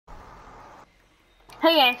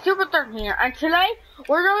Hey guys, Super13 here, and today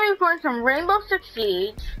we're going to be playing some Rainbow Six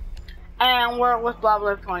Siege, and we're with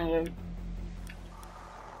Blah28.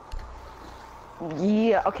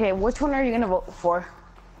 Yeah, okay, which one are you gonna vote for?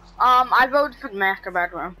 I voted for the Master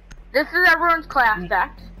Bedroom. This is everyone's class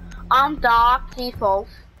deck. I'm Doc, he's Pulse.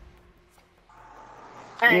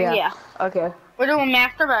 And yeah. Okay. We're doing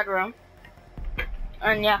Master Bedroom.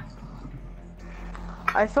 And yeah.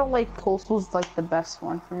 I felt like Pulse was like the best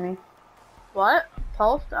one for me. What?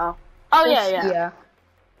 Pulse? Oh. Oh yeah, yeah. Yeah.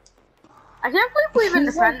 I can't believe we've been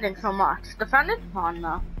defending so much. Defending's fun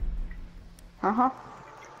though. Uh-huh.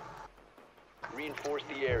 Reinforce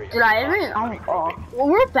the area. Did I even? Well,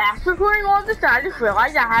 we're fast recording all this. I just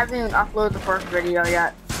realized I haven't even uploaded the first video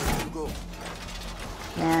yet.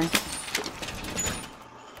 Man.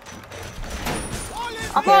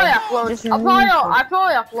 I'll probably upload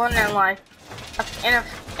in like in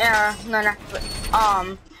the next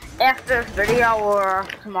after this video or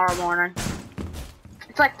tomorrow morning.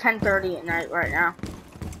 It's like 10:30 at night right now.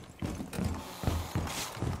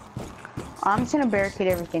 I'm just gonna barricade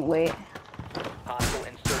everything. Wait. Hostile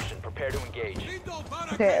insertion. Prepare to engage.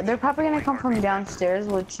 Okay, they're probably gonna come from downstairs,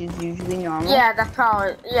 which is usually normal. Yeah, that's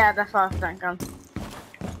probably. Yeah, that's what I was thinking.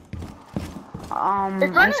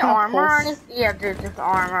 Is there any armor or anything? Yeah, there's just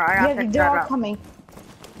armor. I gotta pick they're that all up. coming.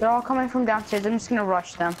 They're all coming from downstairs. I'm just gonna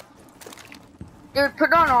rush them. Dude,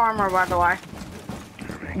 put on armor, by the way.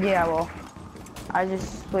 Yeah, well, I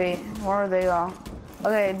just wait. Where are they all?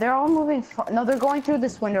 Okay, they're all moving. No, they're going through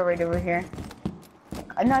this window right over here.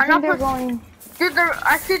 And I think they're going. Dude,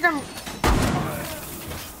 I see them.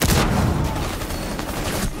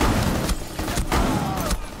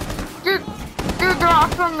 Dude, they're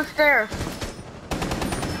also on the stairs.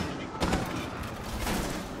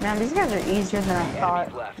 Man, these guys are easier than I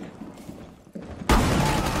thought. Left.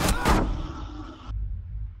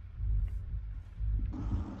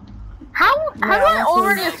 How do I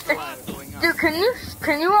already? Dude, can you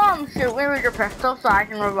shoot me with your pistol so I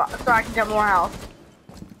can get more health?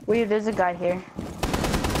 Wait, there's a guy here.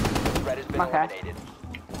 Threat has been eliminated.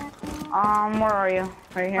 Where are you?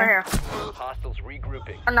 Right here. Right here. Hostiles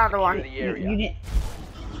regrouping. Another one. Secure the area. You didn't.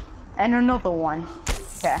 And another one.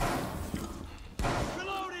 Okay.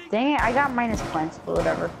 Dang it, I got minus points, but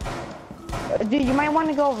whatever. Dude, you might want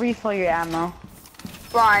to go refill your ammo.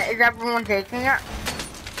 Why? Is everyone taking it?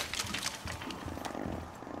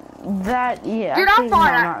 That, yeah. Dude, actually, I'm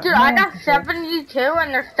fine. no, Dude, I got 72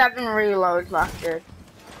 and there's 7 reloads left, dude.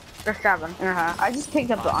 There's 7. I just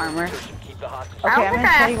picked up the armor. Keep the hostiles. Okay, I don't think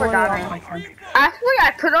I actually got it. it. Actually,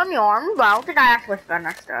 I put on the armor, but I don't think I actually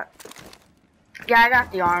finished it. Yeah, I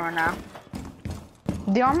got the armor now.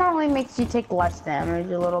 The armor only makes you take less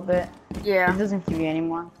damage a little bit. Yeah. It doesn't give you any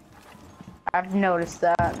more. I've noticed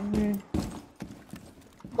that.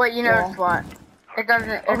 Wait, you noticed what? It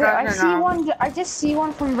doesn't. Okay, I see one. I just see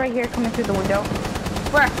one from right here coming through the window.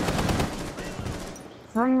 Where?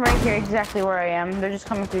 From right here, exactly where I am. They're just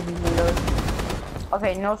coming through these windows.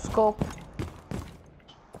 Okay, no scope.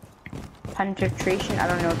 Penetration. I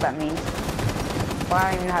don't know what that means. Well, I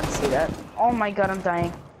don't even know how to say that. Oh my god, I'm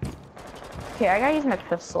dying. Okay, I gotta use my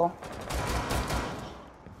pistol.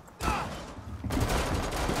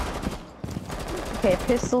 Okay,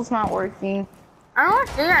 pistol's not working. I don't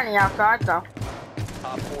see any outside though.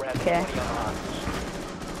 Top 4 has Okay. 20 on the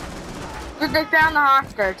hostage. Dude, they found the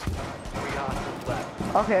hostage. 3 hostiles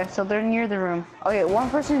left. Okay, so they're near the room. Okay, one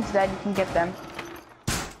person's dead. You can get them.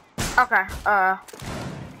 Okay,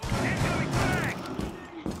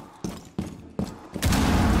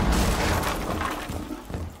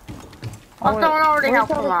 Oh, someone already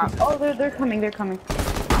helped them out. Oh, they're coming. They're coming.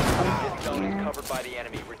 This zone is covered by the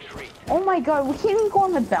enemy. Retreat. Oh my god, we can't even go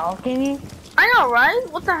on the balcony. I know, right?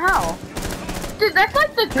 What the hell? Dude, that's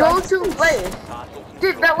like the go-to place.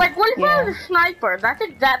 Dude, that what if I was a sniper? That's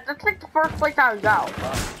like the first place I would go.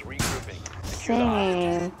 Hostiles regrouping. Secure the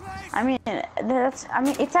hostages. Same. I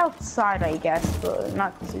mean, it's outside, I guess, but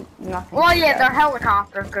nothing. Well, yeah, the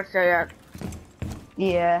helicopter could say it.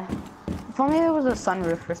 Yeah. If only there was a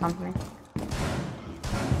sunroof or something.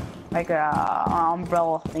 Like a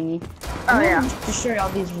umbrella thingy. Oh yeah. I'm just destroy all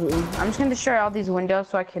these rooms. I'm just gonna destroy all these windows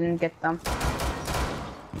so I can get them.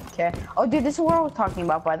 Okay. Oh, dude, this is what I was talking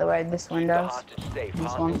about, by the way. This The windows. hostage safe. These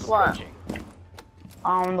Hostiles ones. What? approaching.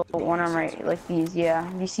 The one on right, like these. Yeah.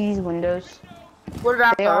 Do you see these windows? What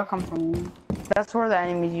about They all those? come from. That's where the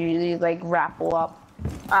enemies usually like rappel up.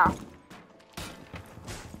 Oh.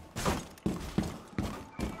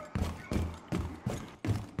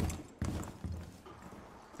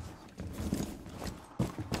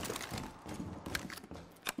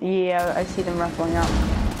 Yeah, I see them rappelling up.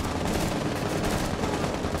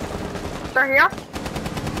 They're here?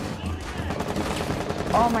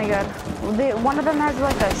 Oh my god. One of them has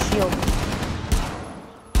like a shield.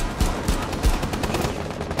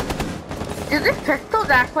 Dude, this pistol's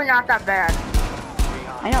actually not that bad.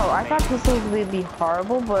 I know, I thought pistols would be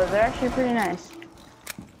horrible, but they're actually pretty nice.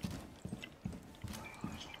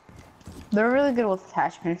 They're really good with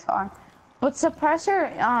attachments on. But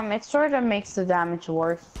suppressor, it sort of makes the damage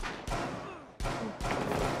worse.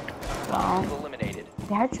 So, Eliminated.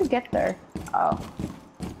 how'd you get there? Oh.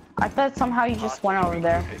 I thought somehow you just went over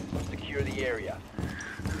there. Secure the area.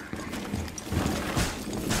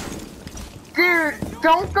 Dude,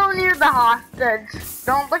 don't go near the hostage.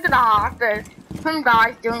 Don't look at the hostage. Some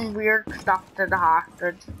guy's doing weird stuff to the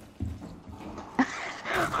hostage.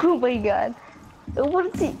 Oh my god. What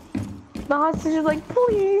is he? The hostage is like,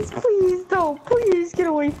 please, please, don't, please get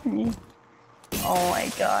away from me. Oh my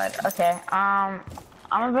god. Okay, I'm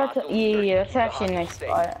about to, yeah, that's actually a nice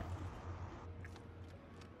spot.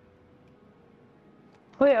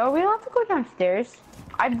 Wait, are we allowed to go downstairs?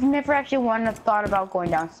 I've never actually thought about going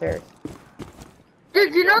downstairs.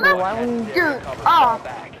 Dude, you know that? Why would we...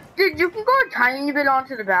 Dude, you can go a tiny bit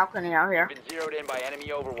onto the balcony out here. Been zeroed in by enemy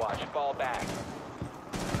overwatch. Fall back.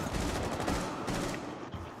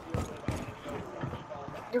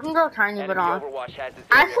 You can go a tiny bit on. Actually,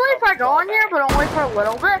 Actually, if I go on here, but only for a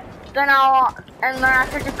little bit, then I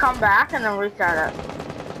could just come back and then reset it.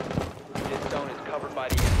 This zone is covered by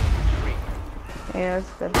the enemy. Yeah,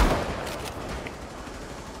 that's good.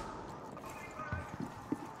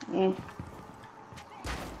 Yeah.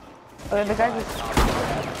 Okay, the guy just...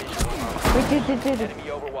 Wait, dude.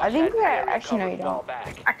 I think you got... Actually, no, you don't.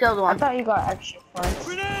 I killed one. I thought you got extra points.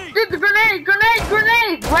 Dude, the grenade!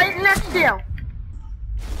 Right next to you!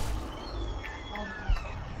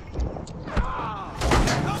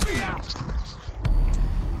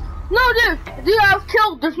 No, dude, I was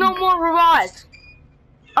killed. There's no more revives.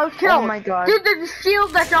 I was killed. Oh my god. Dude, there's a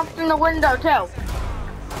shield that jumped in the window, too.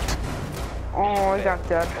 Oh, I got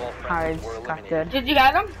dead. I just got dead. Did you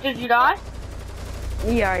get him? Did you die?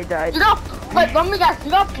 Yeah, I died. Wait, let me guess.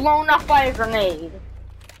 You got blown up by a grenade.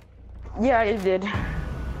 Yeah, I did.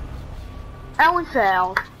 And we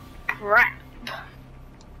failed. Crap.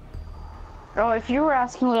 Oh, if you were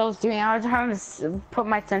asking what I was doing, I was trying to put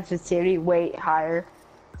my sensitivity way higher.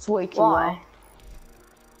 It's way too low.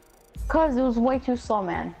 Cause it was way too slow,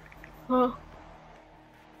 man. Huh.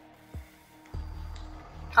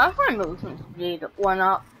 How's my movement speed went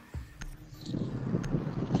up?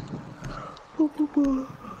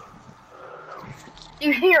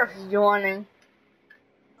 You hear yawning.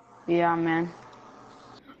 Yeah, man.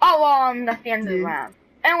 Oh, that's the end of the round.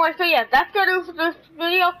 Anyway, so yeah, that's gonna do for this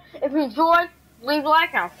video. If you enjoyed, leave a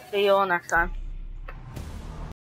like and I'll see you all next time.